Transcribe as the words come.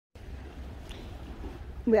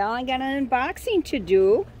Well, I got an unboxing to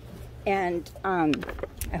do, and I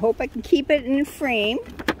hope I can keep it in frame.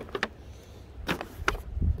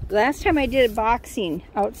 Last time I did a boxing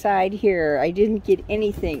outside here, I didn't get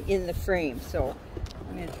anything in the frame, so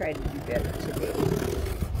I'm going to try to do better today.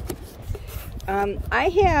 I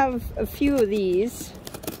have a few of these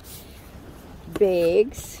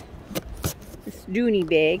bags. This Dooney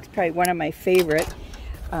bag's probably one of my favorite.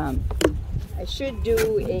 I should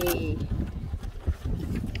do a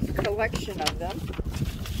collection of them,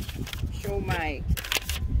 show my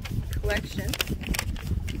collection.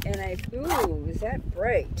 And ooh, is that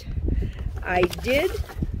bright? I did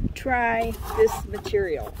try this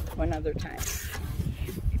material one other time,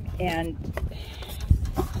 and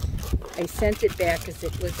I sent it back because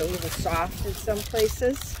it was a little soft in some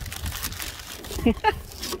places.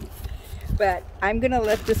 But I'm gonna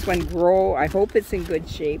let this one grow. I hope it's in good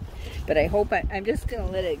shape, but I hope I'm just gonna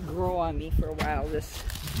let it grow on me for a while. This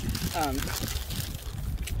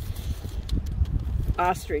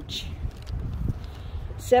ostrich,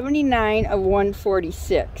 79 of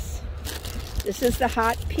 146. This is the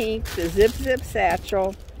hot pink, the zip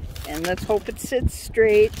satchel, and let's hope it sits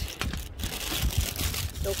straight.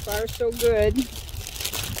 So far so good.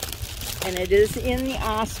 And it is in the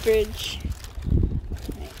ostrich.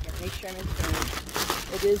 Make sure I'm in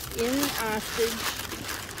frame. It is in the ostrich,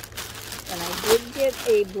 and I did get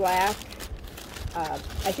a black,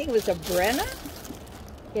 I think it was a Brenna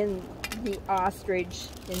in the ostrich,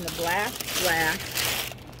 in the black,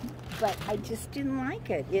 but I just didn't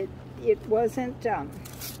like it. It wasn't, the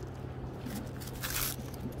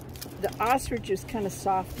ostrich was kind of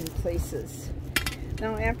soft in places.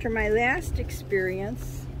 Now, after my last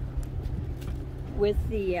experience with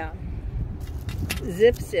the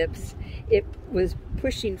zips, it was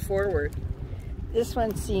pushing forward. This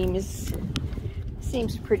one seems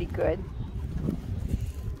pretty good.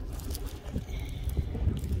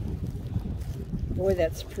 Boy,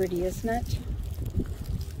 that's pretty, isn't it?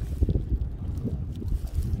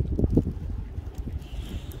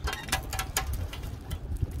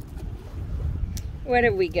 What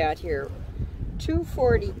have we got here?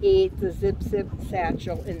 $2.48, the zip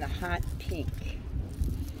satchel in the hot pink.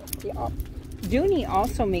 Dooney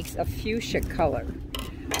also makes a fuchsia color.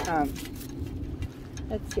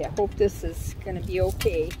 Let's see, I hope this is going to be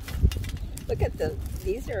okay. Look at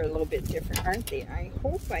these are a little bit different, aren't they? I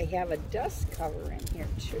hope I have a dust cover in here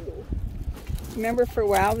too. Remember for a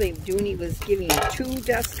while, Dooney was giving 2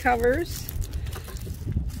 dust covers.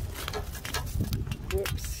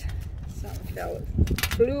 Whoops, something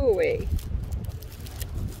flew away.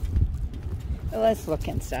 Well, let's look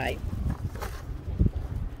inside.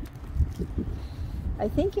 I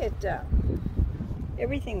think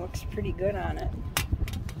everything looks pretty good on it.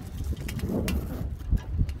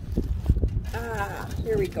 Ah,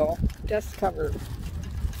 here we go. Dust cover.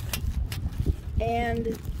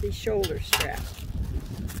 And the shoulder strap.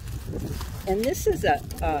 And this is a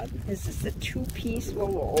 2-piece. Well,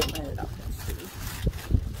 we'll open it up and see.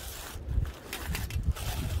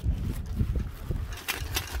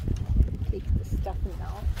 Take the stuffing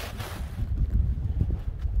out.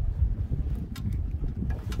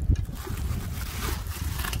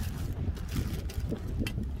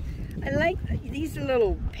 I like these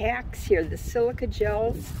little packs here, the silica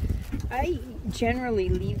gels. I generally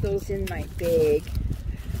leave those in my bag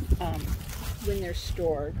when they're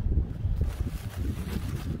stored.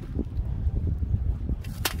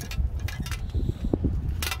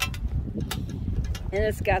 And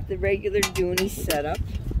it's got the regular Dooney setup.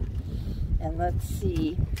 And let's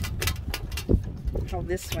see how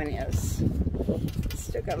this one is. It's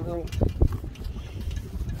still got a little,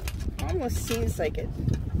 almost seems like it,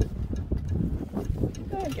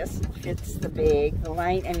 I guess it fits the bag. The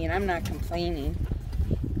line, I mean, I'm not complaining.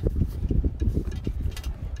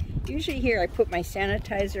 Usually here I put my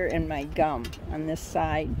sanitizer and my gum on this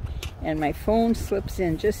side, and my phone slips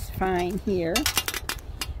in just fine here.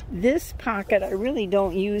 This pocket I really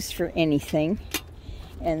don't use for anything,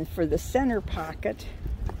 and for the center pocket,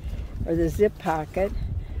 or the zip pocket,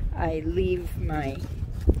 I leave my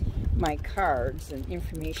cards and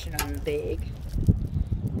information on the bag.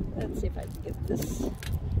 Let's see if I can get this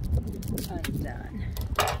undone.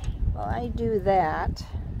 While I do that,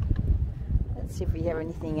 let's see if we have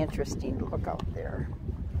anything interesting to look out there.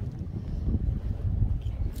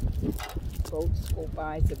 Boats go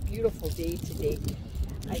by. It's a beautiful day today.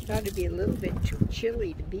 I thought it'd be a little bit too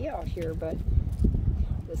chilly to be out here, but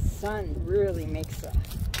the sun really makes a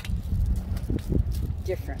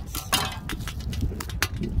difference.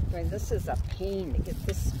 Boy, this is a pain to get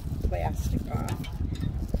this plastic off.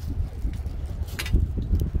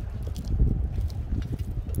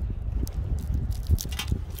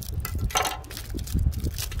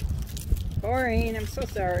 Maureen, I'm so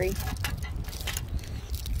sorry.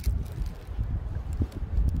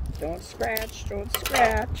 Don't scratch, don't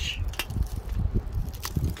scratch.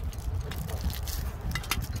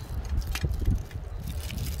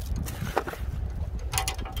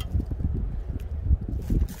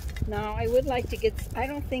 Now, I would like to get, I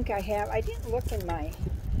don't think I have, I didn't look in my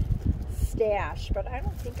stash, but I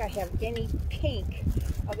don't think I have any pink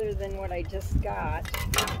other than what I just got.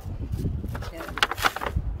 And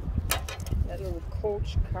that little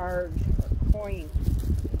Coach card or coin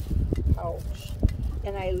pouch.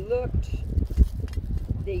 And I looked,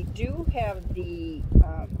 they do have the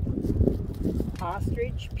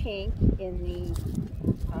ostrich pink in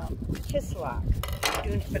the kiss lock.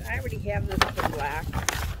 But I already have this for black.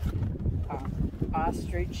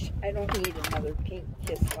 Ostrich. I don't need another pink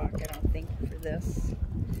kiss lock, I don't think, for this.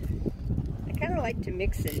 I kind of like to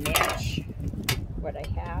mix and match what I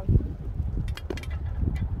have.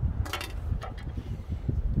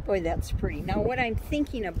 Boy, that's pretty. Now, what I'm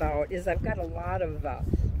thinking about is I've got a lot of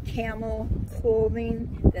camel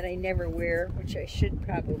clothing that I never wear, which I should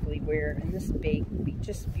probably wear, and this bag would be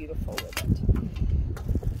just beautiful with it.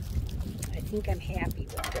 I think I'm happy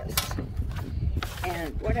with this.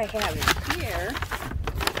 And what I have in here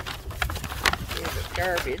is a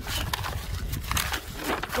garbage.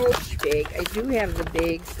 My Coach bag. I do have the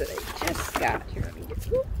bags that I just got. Here, let me get,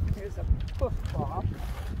 whoop, there's a puff ball.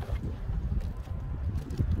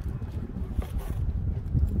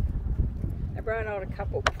 I brought out a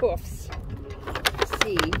couple puffs to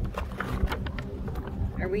see.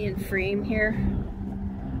 Are we in frame here?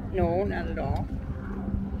 No, not at all.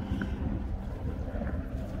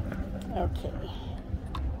 Okay.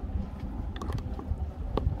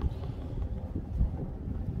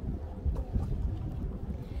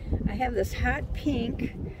 I have this hot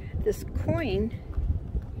pink, this coin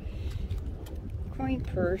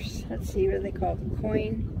purse. Let's see, what do they call it?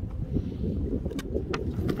 Coin.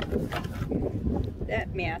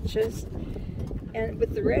 That matches. And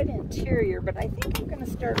with the red interior, but I think I'm going to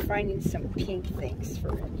start finding some pink things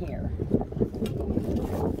for in here.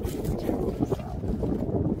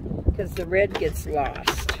 Because the red gets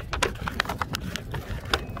lost.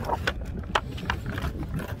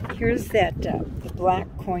 Here's that the black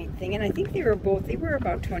coin thing, and I think they were about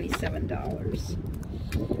 $27.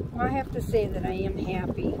 Well, I have to say that I am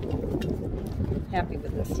happy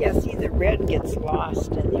with this. Yeah, see, the red gets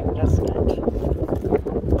lost in there, doesn't it?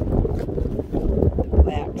 The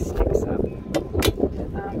black sticks up.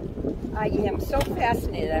 I am so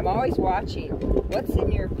fascinated. I'm always watching what's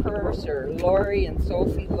in your purse, or Lori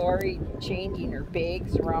Lori changing her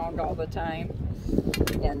bags around all the time,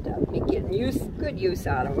 and getting good use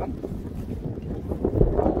out of them.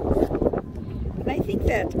 But I think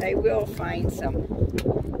that I will find some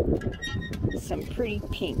pretty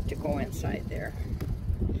pink to go inside there.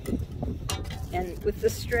 And with the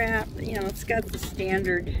strap, you know, it's got the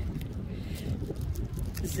standard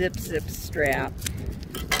zip strap.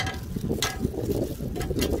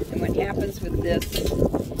 And what happens with this,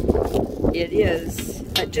 it is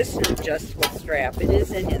just an adjustable strap. It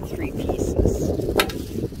is in 3 pieces.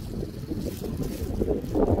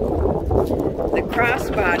 The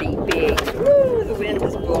crossbody bags, woo, the wind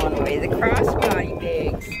is blowing away. The crossbody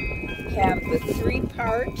bags have the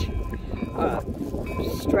 3-part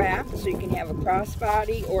strap, so you can have a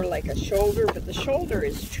crossbody or like a shoulder, but the shoulder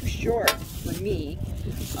is too short for me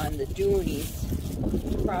on the Dooney's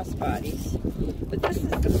crossbodies. But this is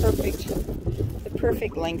the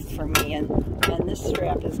perfect length for me, and this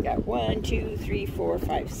strap has got 1, 2, 3, 4,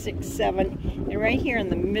 5, 6, 7, and right here in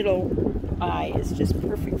the middle eye is just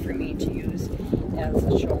perfect for me to use as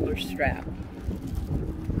a shoulder strap.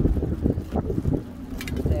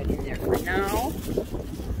 Put that in there for now.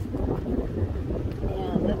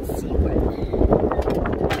 And let's see what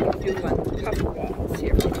I can do on the puff balls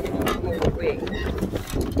here. Go away.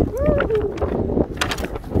 Woo!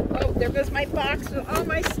 Oh, there goes my box with all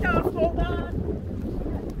my stuff. Hold on.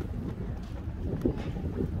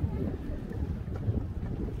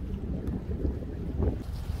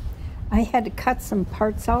 I had to cut some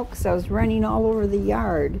parts out because I was running all over the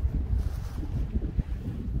yard.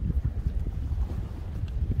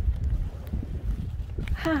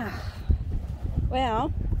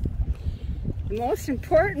 Well, the most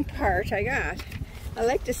important part I got, I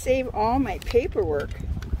like to save all my paperwork.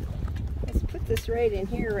 Let's put this right in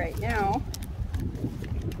here right now.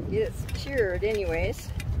 Get it secured anyways.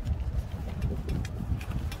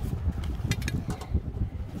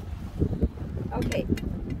 Okay.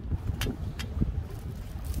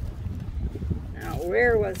 Now,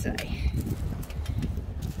 where was I?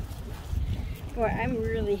 Boy, I'm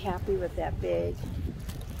really happy with that bag.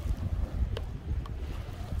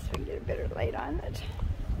 a better light on it.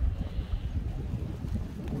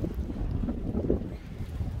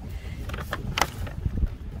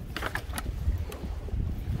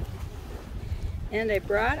 And I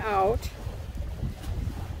brought out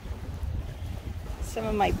some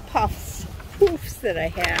of my poofs that I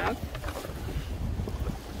have.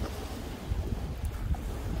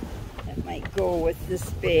 That might go with this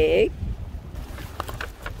bag.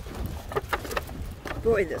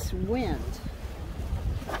 Boy, this wind.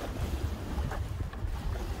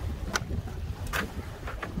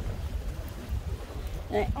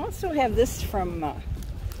 And I also have this from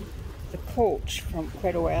the Coach from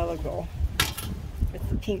quite a while ago with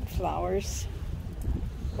the pink flowers.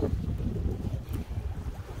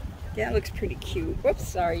 That looks pretty cute. Whoops,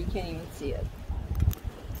 sorry, you can't even see it.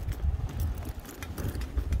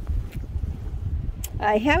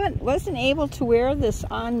 I wasn't able to wear this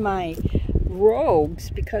on my rogues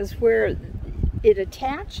because where it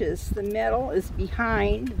attaches, the metal is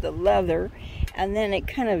behind the leather, and then it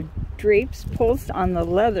kind of pulls on the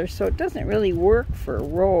leather, so it doesn't really work for a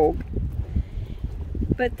rogue.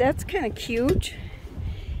 But that's kind of cute.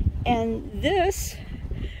 And this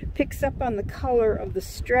picks up on the color of the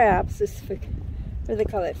straps. This, what do they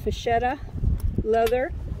call it? Fuchsia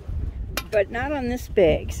leather. But not on this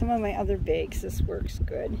bag. Some of my other bags, this works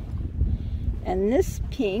good. And this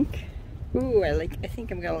pink, ooh, I think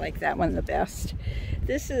I'm gonna like that one the best.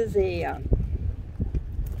 This is a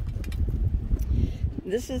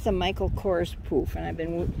Michael Kors poof, and I've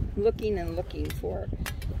been looking and looking for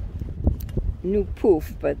new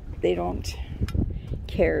poof, but they don't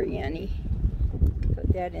carry any.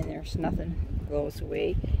 Put that in there so nothing goes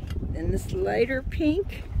away. And this lighter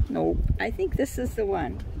pink, nope, I think this is the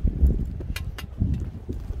one.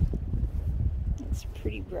 It's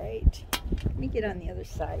pretty bright. Let me get on the other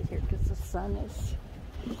side here because the sun is,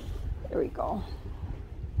 there we go.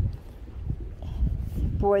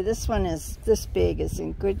 Boy, this bag is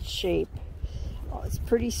in good shape. Oh, it's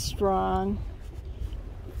pretty strong.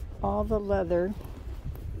 All the leather.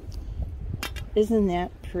 Isn't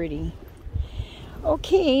that pretty?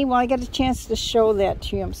 Okay, well, I got a chance to show that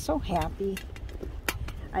to you. I'm so happy.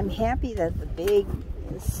 I'm happy that the bag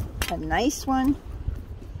is a nice one.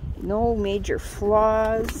 No major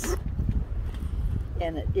flaws.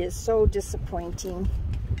 And it is so disappointing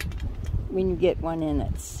when you get one and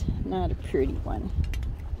it's not a pretty one.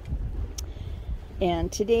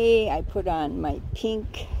 And today I put on my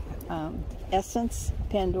pink essence,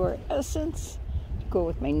 Pandora essence, to go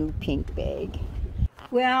with my new pink bag.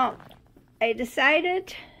 Well, I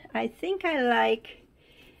decided I think I like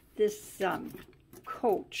this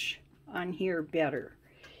Coach on here better.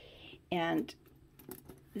 And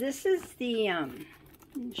this is the, let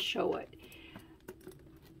me show it.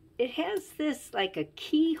 It has this like a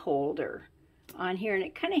key holder on here, and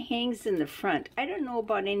it kind of hangs in the front. I don't know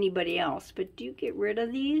about anybody else, but do you get rid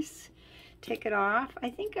of these? Take it off? I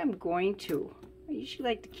think I'm going to. I usually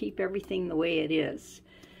like to keep everything the way it is,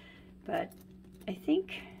 but I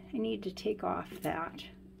think I need to take off that.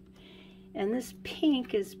 And this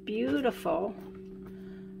pink is beautiful,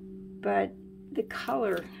 but the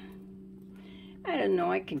color, I don't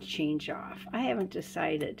know, I can change off. I haven't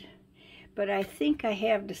decided, but I think I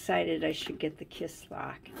have decided I should get the kiss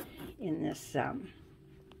lock in this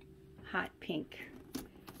hot pink.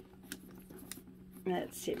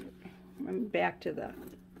 Let's see, I'm back to the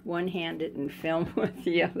one-handed and film with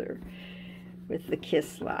the other, with the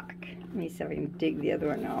kiss lock. Let me see if I can dig the other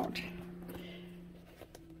one out.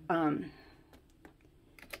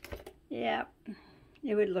 Yeah,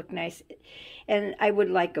 it would look nice. And I would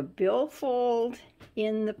like a billfold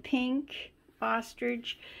in the pink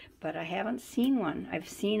ostrich, but I haven't seen one. I've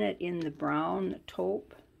seen it in the brown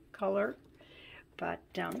taupe color, but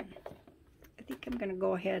I think I'm going to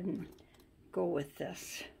go ahead and go with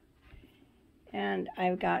this. And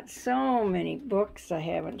I've got so many books I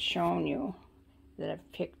haven't shown you that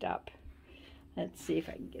I've picked up. Let's see if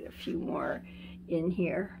I can get a few more in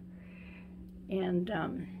here. And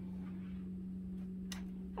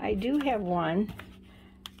I do have one.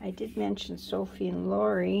 I did mention Sophie and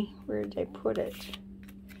Lori. Where did I put it?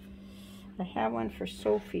 I have one for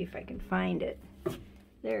Sophie if I can find it.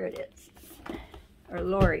 There it is. Or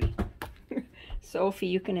Lori. Sophie,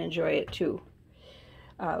 you can enjoy it too.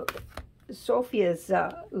 Sophie is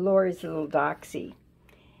Lori's little doxy.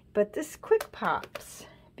 But this quick pops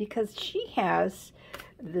because she has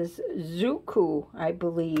this Zuku, I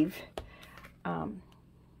believe,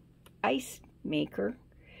 ice maker.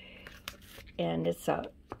 And it's a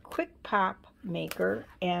quick pop maker,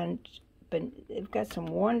 but they've got some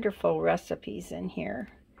wonderful recipes in here.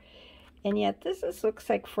 And yet this looks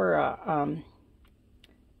like for a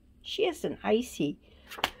She has an icy,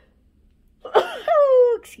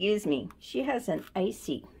 oh, excuse me. She has an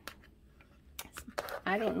icy.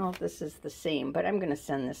 I don't know if this is the same, but I'm going to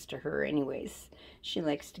send this to her anyways. She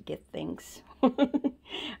likes to get things.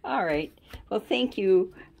 All right. Well, thank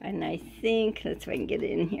you. And I think, let's see if I can get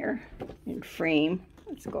it in here and frame.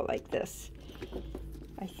 Let's go like this.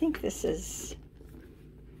 I think this is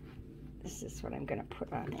what I'm going to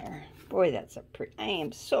put on there. Boy, that's a pretty, I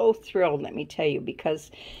am so thrilled, let me tell you,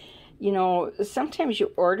 because, you know, sometimes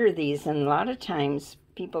you order these and a lot of times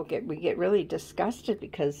we get really disgusted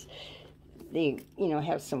because they, you know,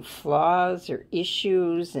 have some flaws or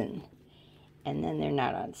issues and then they're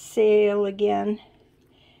not on sale again.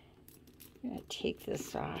 I'm going to take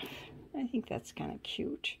this off. I think that's kind of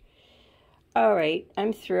cute. All right,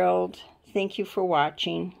 I'm thrilled. Thank you for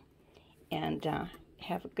watching, and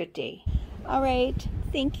have a good day. All right,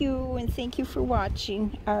 thank you, and thank you for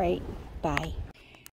watching. All right, bye.